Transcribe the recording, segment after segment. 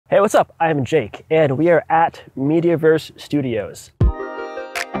Hey, what's up? I'm Jake, and we are at Mediaverse Studios.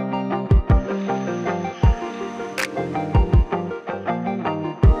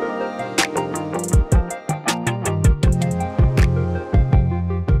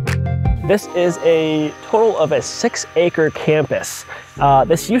 This is a total of a 6-acre campus.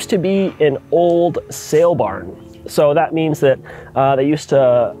 This used to be an old sale barn. So that means that they used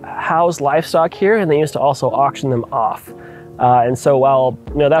to house livestock here, and they used to also auction them off. And so while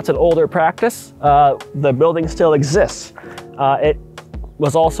that's an older practice, the building still exists. It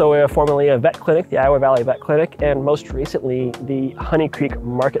was also formerly a vet clinic, the Iowa Valley Vet Clinic, and most recently the Honey Creek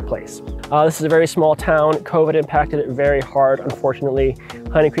Marketplace. This is a very small town. COVID impacted it very hard. Unfortunately,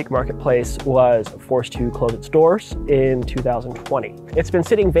 Honey Creek Marketplace was forced to close its doors in 2020. It's been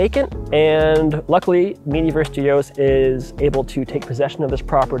sitting vacant, and luckily Mediaverse Studios is able to take possession of this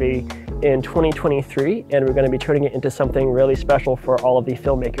property in 2023, and we're going to be turning it into something really special for all of the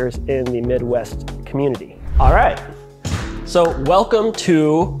filmmakers in the Midwest community. All right. So welcome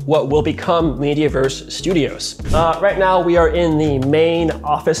to what will become Mediaverse Studios. Right now we are in the main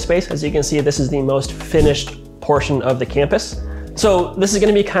office space. As you can see, this is the most finished portion of the campus. So this is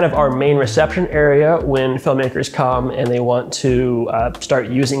going to be kind of our main reception area when filmmakers come and they want to start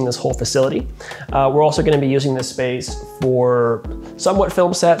using this whole facility. We're also going to be using this space for somewhat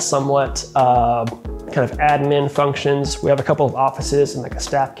film sets, somewhat kind of admin functions. We have a couple of offices and like a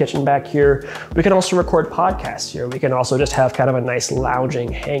staff kitchen back here. We can also record podcasts here. We can also just have kind of a nice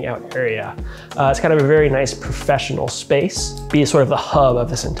lounging hangout area. It's kind of a very nice professional space, be sort of the hub of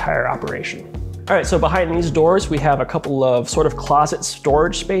this entire operation. All right, so behind these doors, we have a couple of sort of closet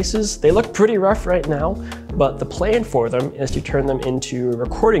storage spaces. They look pretty rough right now, but the plan for them is to turn them into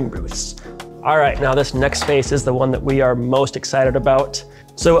recording booths. All right, now this next space is the one that we are most excited about.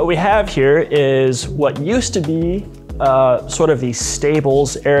 So what we have here is what used to be sort of the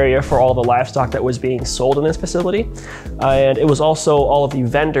stables area for all the livestock that was being sold in this facility. And it was also all of the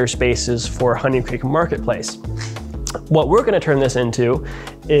vendor spaces for Honey Creek Marketplace. What we're going to turn this into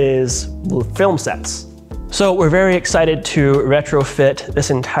is film sets. So we're very excited to retrofit this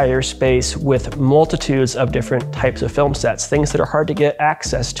entire space with multitudes of different types of film sets, things that are hard to get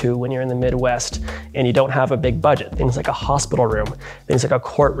access to when you're in the Midwest and you don't have a big budget. Things like a hospital room, things like a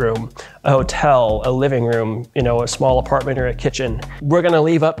courtroom, a hotel, a living room, a small apartment or a kitchen. We're going to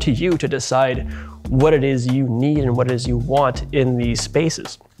leave up to you to decide what it is you need and what it is you want in these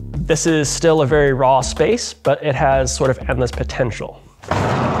spaces. This is still a very raw space, but it has sort of endless potential.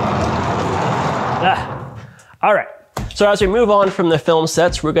 All right, so as we move on from the film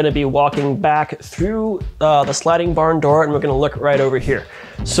sets, we're gonna be walking back through the sliding barn door, and we're gonna look right over here.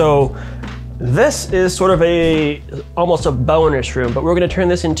 So this is sort of almost a bonus room, but we're gonna turn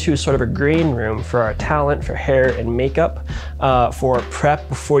this into sort of a green room for our talent, for hair and makeup, for prep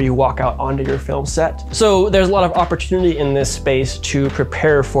before you walk out onto your film set. So there's a lot of opportunity in this space to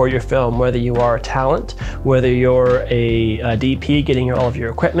prepare for your film, whether you are a talent, whether you're a DP getting all of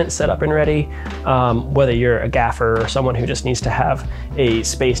your equipment set up and ready, whether you're a gaffer or someone who just needs to have a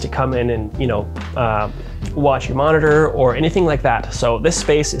space to come in and watch your monitor or anything like that. So this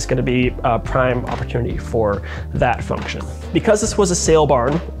space is going to be a prime opportunity for that function. Because this was a sale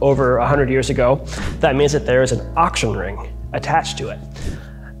barn over 100 years ago, that means that there is an auction ring attached to it.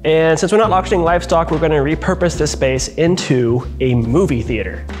 And since we're not auctioning livestock, we're going to repurpose this space into a movie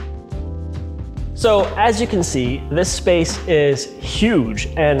theater. So as you can see, this space is huge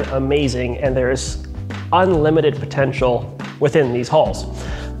and amazing, and there's unlimited potential within these halls.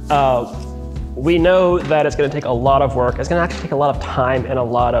 We know that it's going to take a lot of work. It's going to actually take a lot of time and a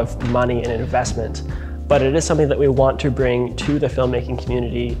lot of money and investment, but it is something that we want to bring to the filmmaking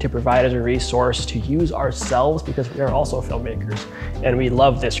community to provide as a resource to use ourselves, because we are also filmmakers and we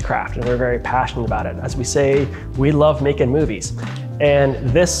love this craft and we're very passionate about it. As we say, we love making movies, and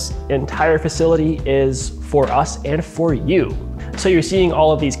this entire facility is for us and for you. So you're seeing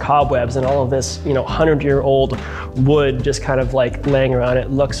all of these cobwebs and all of this, 100-year-old wood just kind of like laying around. It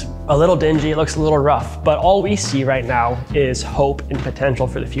looks a little dingy, it looks a little rough, but all we see right now is hope and potential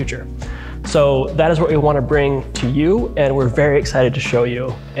for the future. So that is what we want to bring to you, and we're very excited to show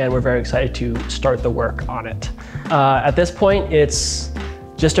you, and we're very excited to start the work on it. At this point, it's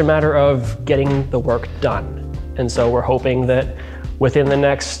just a matter of getting the work done. And so we're hoping that within the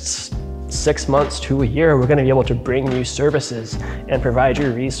next 6 months to a year, we're going to be able to bring you services and provide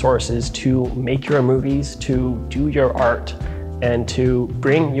you resources to make your movies, to do your art, and to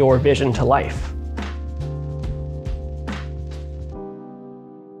bring your vision to life.